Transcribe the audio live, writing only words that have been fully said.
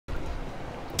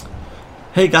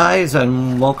Hey guys,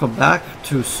 and welcome back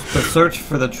to the search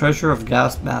for the treasure of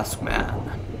Gas Mask Man.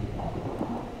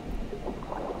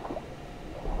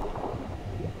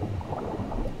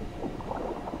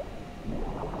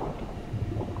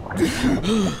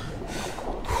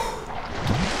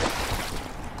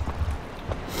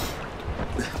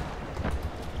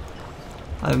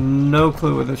 I have no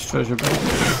clue where this treasure bag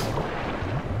is.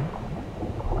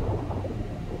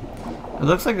 It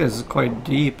looks like this is quite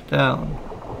deep down.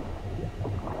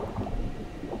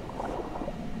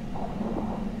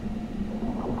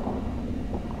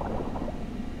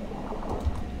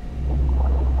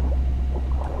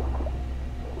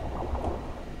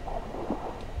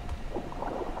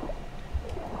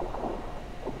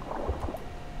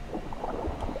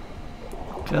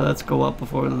 Okay, let's go up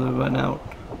before we run out.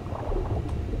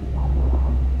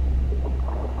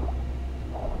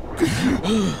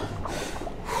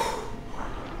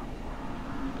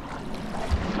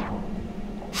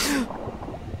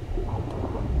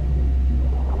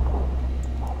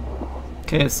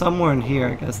 Okay, it's somewhere in here,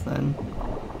 I guess, then.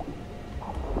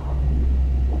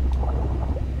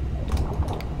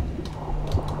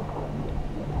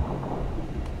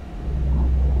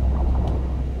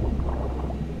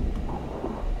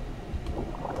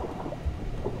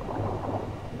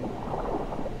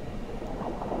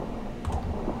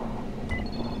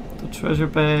 The treasure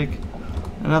bag,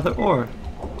 another ore.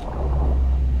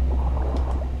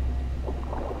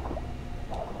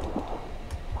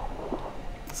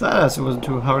 That actually wasn't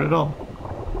too hard at all.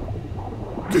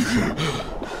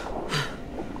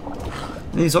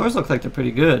 These ores look like they're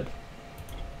pretty good.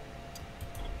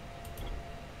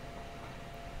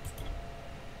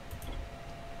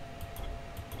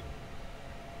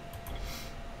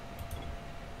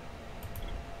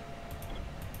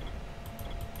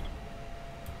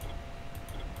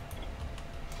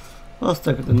 I'll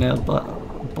stick with the nailed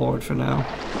board for now.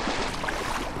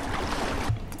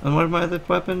 And what are my other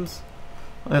weapons?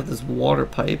 I have this water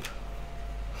pipe.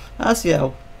 That's yeah.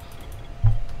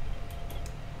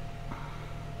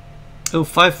 Oh,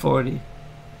 540.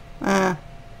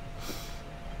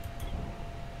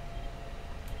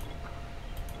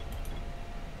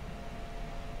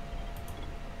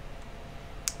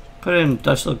 Put in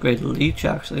industrial grade leech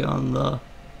actually on the.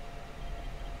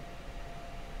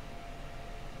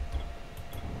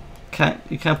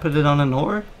 You can't put it on an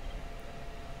ore?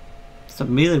 It's a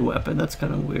melee weapon, that's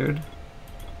kind of weird.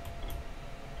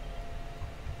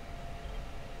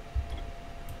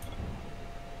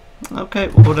 Okay,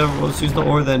 well, whatever, we'll just use the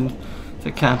ore then if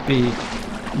it can't be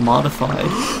modified.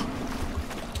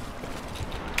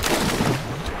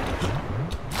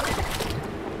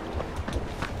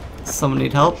 Someone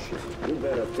need help? You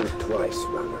better think twice,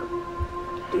 runner.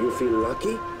 Do you feel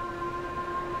lucky?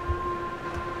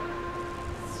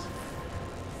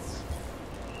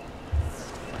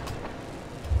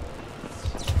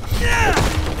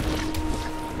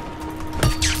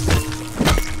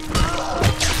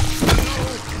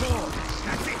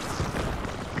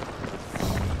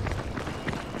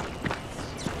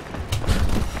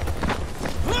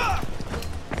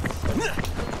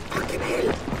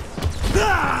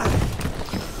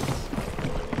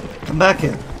 Come back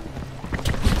in.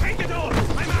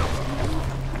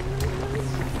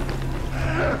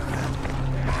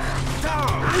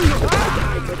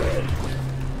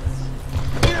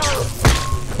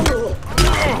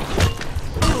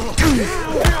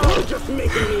 You're just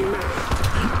making me mad.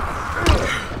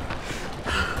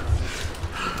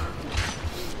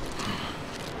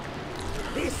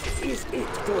 This is it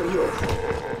for you.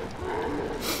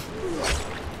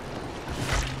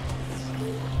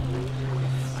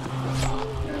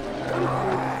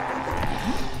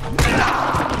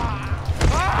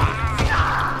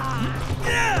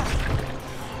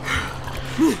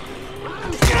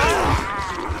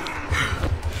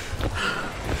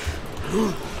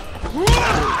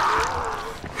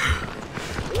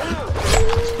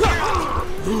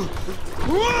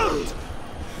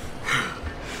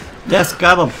 Yes,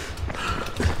 got him.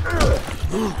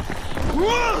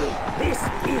 This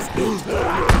is it for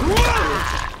you.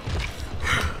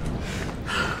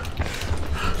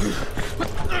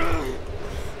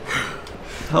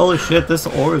 Holy shit, this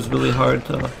ore is really hard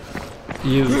to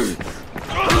use.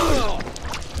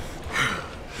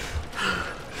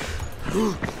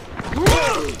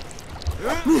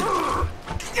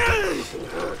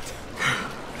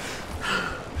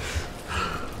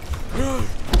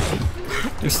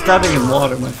 You're standing in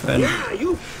water, my friend. Yeah,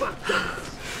 you fucked up.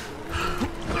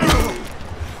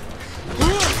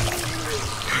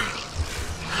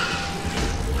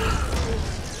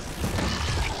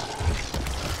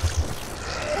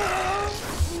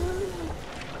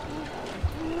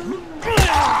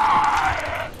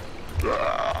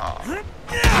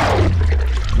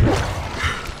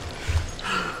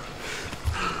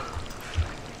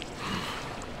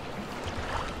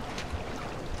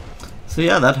 So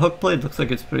yeah, that hook blade looks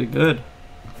like it's pretty good.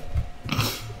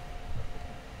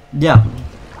 Yeah.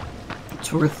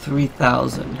 It's worth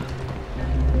 3,000.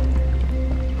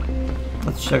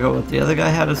 Let's check out what the other guy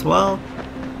had as well.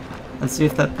 And see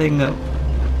if that thing that...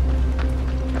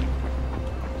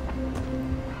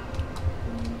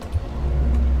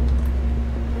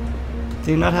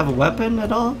 Do you not have a weapon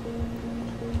at all?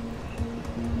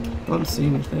 Don't see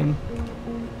anything.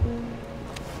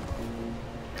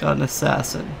 Got an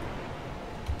assassin.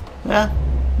 Yeah,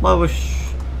 well, I wish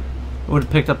I would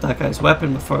have picked up that guy's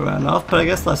weapon before I ran off, but I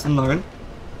guess lesson learned.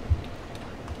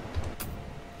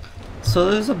 So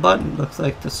there's a button, looks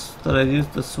like this, that I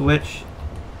used to switch.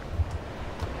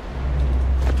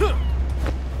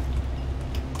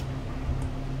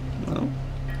 No.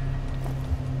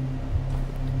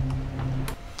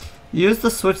 Use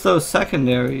to switch those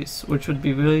secondaries, which would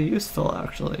be really useful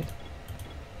actually.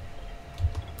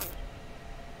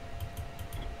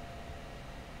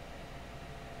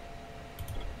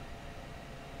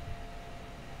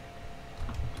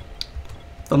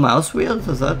 The mouse wheel,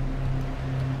 does that?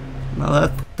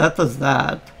 No, that does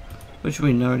that, which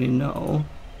we already know.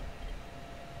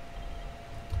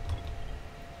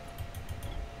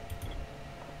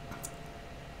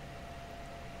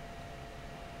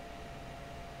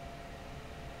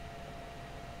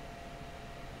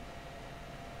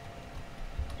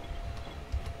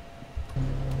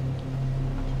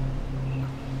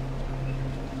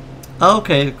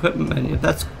 Okay, equipment menu.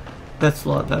 That's a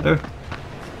lot better.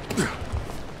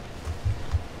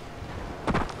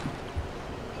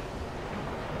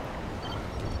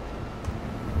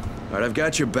 Alright, I've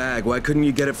got your bag. Why couldn't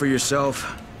you get it for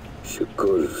yourself?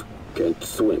 Shakur can't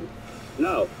swim.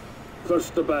 Now,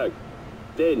 first the bag.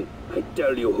 Then, I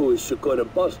tell you who is Shakur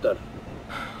imposter.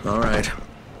 Alright.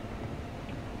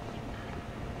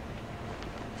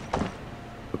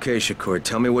 Okay, Shakur,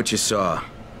 tell me what you saw.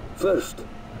 First,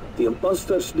 the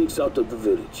imposter sneaks out of the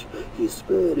village. He's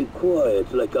very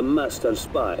quiet, like a master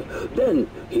spy. Then,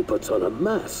 he puts on a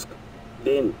mask.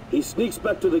 Then, he sneaks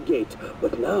back to the gate,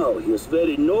 but now he is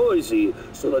very noisy,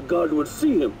 so the guard would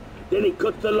see him. Then he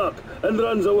cuts the lock and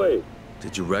runs away.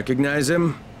 Did you recognize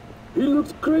him? He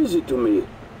looks crazy to me.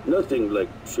 Nothing like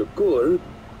Shakur.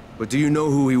 But do you know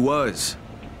who he was?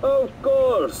 Of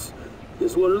course.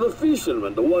 He's one of the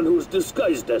fishermen, the one who's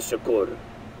disguised as Shakur.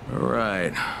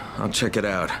 Alright, I'll check it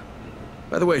out.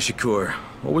 By the way, Shakur,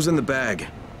 what was in the bag?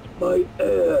 My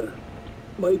air.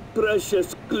 My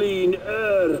precious clean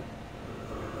air.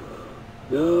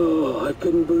 Now I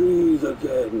can breathe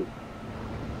again.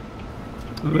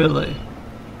 Really?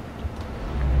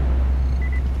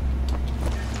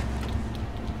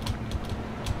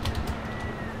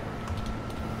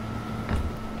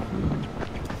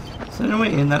 Is anyone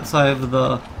in that side of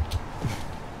the...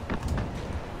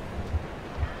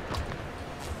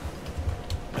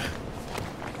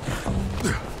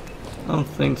 I don't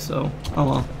think so. Oh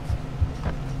well.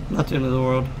 Not the end of the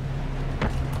world.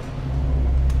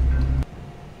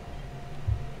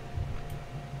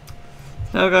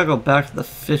 Now I gotta go back to the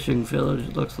fishing village,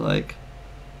 it looks like.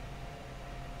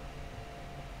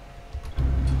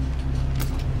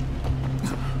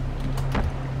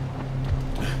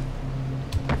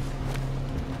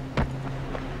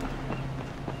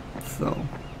 So.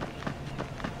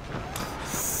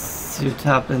 See what's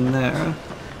happening there.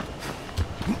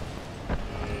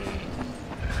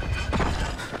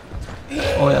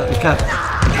 Oh yeah, the cat.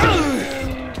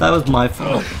 That was my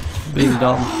fault. Being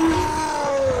dumb.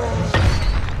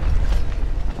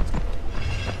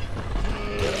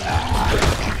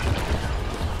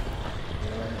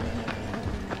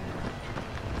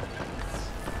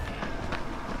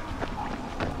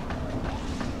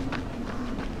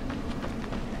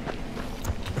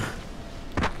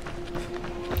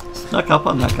 Snuck up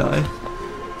on that guy.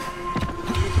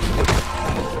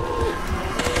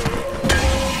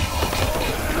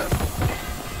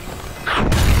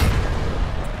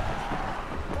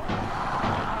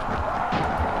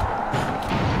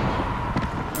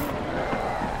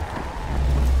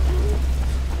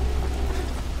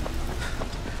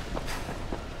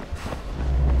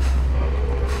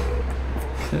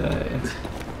 Okay.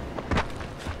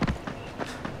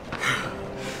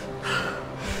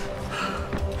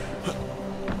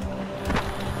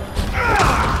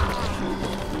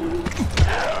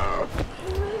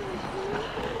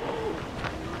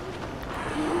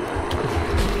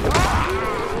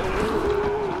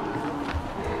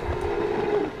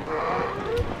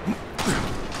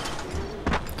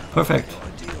 Perfect.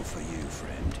 Deal for you,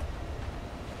 friend.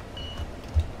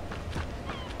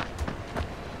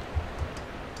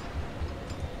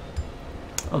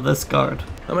 Oh, this guard.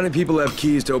 How many people have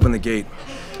keys to open the gate?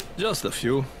 Just a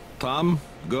few. Tom,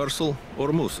 Gersel,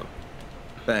 or Musa.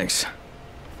 Thanks.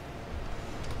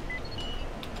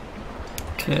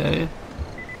 Okay.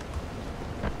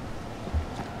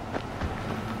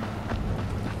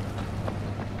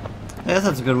 I guess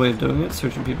that's a good way of doing it,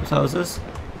 searching people's houses.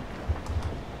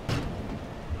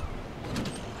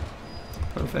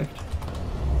 Perfect.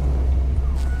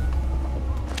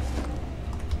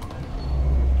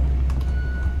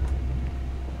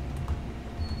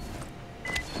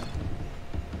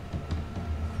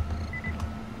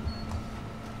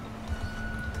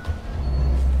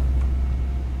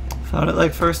 Found it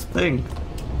like first thing.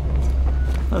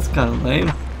 That's kind of lame.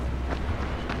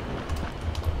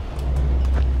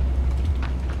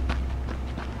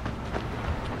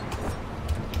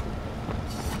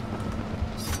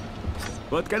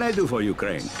 What can I do for you,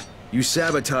 Crane? You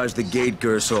sabotaged the gate,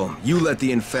 Gersel. You let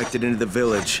the infected into the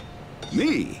village.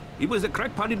 Me? He was the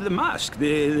crackpot in the mask.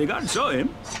 The guard saw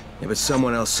him. Yeah, but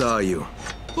someone else saw you.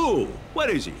 Who? Where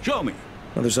is he? Show me.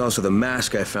 Well, there's also the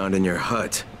mask I found in your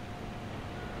hut.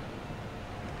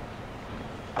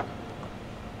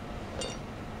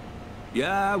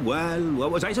 Yeah, well,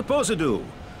 what was I supposed to do?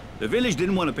 The village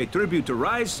didn't want to pay tribute to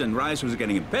Rice, and Rice was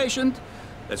getting impatient.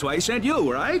 That's why he sent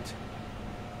you, right?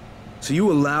 So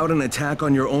you allowed an attack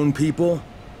on your own people?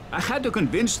 I had to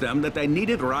convince them that I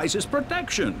needed Rice's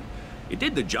protection. It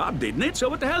did the job, didn't it? So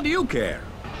what the hell do you care?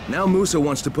 Now Musa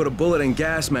wants to put a bullet in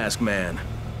Gas Mask Man.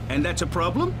 And that's a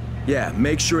problem? Yeah,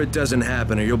 make sure it doesn't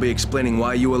happen or you'll be explaining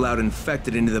why you allowed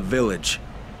infected into the village.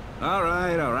 All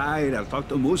right. I'll talk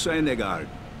to Musa and the guard.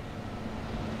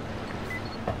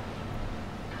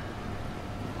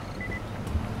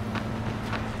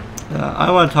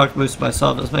 I want to talk to Moose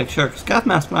myself, just make sure, because Gas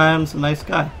Mask Man's a nice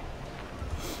guy.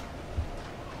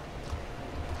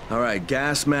 Alright,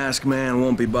 Gas Mask Man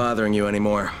won't be bothering you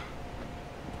anymore.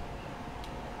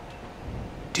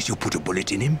 Did you put a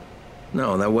bullet in him?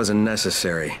 No, that wasn't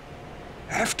necessary.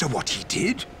 After what he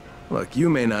did? Look, you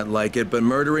may not like it, but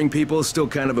murdering people is still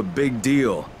kind of a big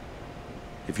deal.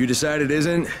 If you decide it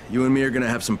isn't, you and me are gonna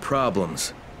have some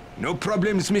problems. No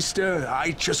problems, mister.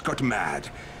 I just got mad.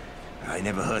 I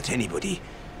never hurt anybody.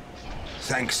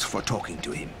 Thanks for talking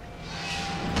to him.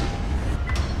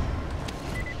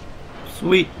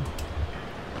 Sweet.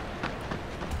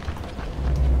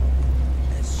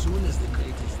 As soon as the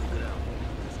crate hits the ground,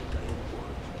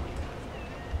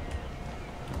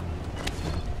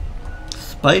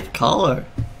 Spiked collar.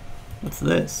 What's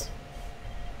this?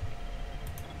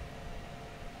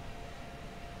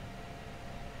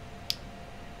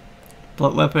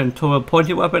 Blunt weapon to a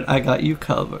pointy weapon. I got you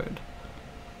covered.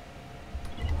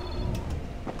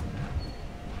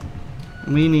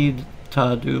 We need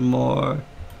to do more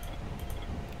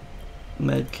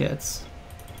med kits.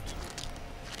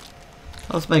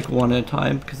 Let's make one at a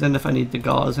time, because then if I need the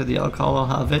gauze or the alcohol, I'll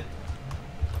have it.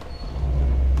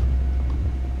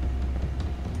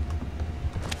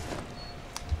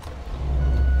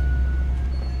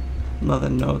 Another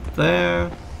note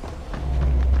there.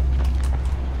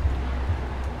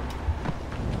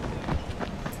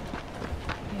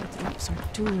 Airdrops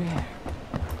are too rare.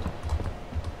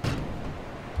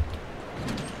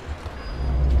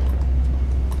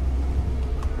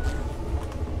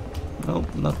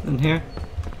 Nope, nothing here.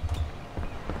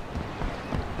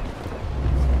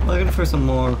 Looking for some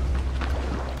more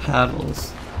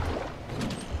paddles.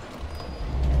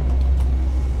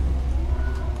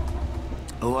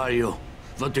 Who are you?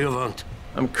 What do you want?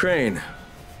 I'm Crane.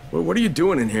 What are you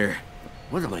doing in here?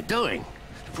 What am I doing?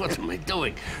 What am I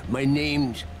doing? My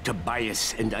name's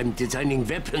Tobias, and I'm designing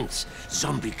weapons.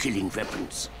 Zombie-killing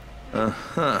weapons.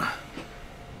 Uh-huh.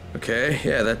 Okay,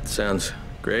 yeah, that sounds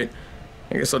great.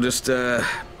 I guess I'll just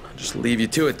leave you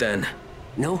to it then.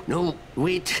 No,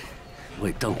 wait.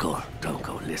 Wait, don't go,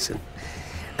 listen.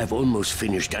 I've almost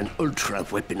finished an ultra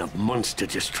weapon of monster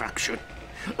destruction.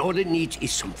 All it needs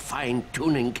is some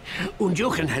fine-tuning, and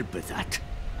you can help with that.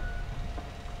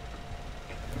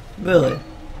 Really?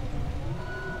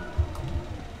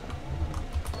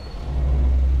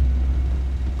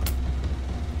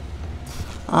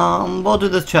 We'll do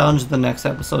this challenge in the next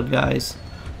episode, guys.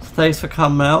 So thanks for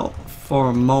coming out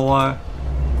for more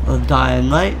of Dying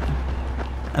Light,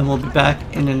 and we'll be back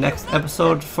in the next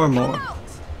episode for more.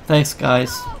 Thanks,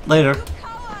 guys. Later.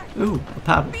 Ooh, a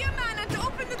paddle.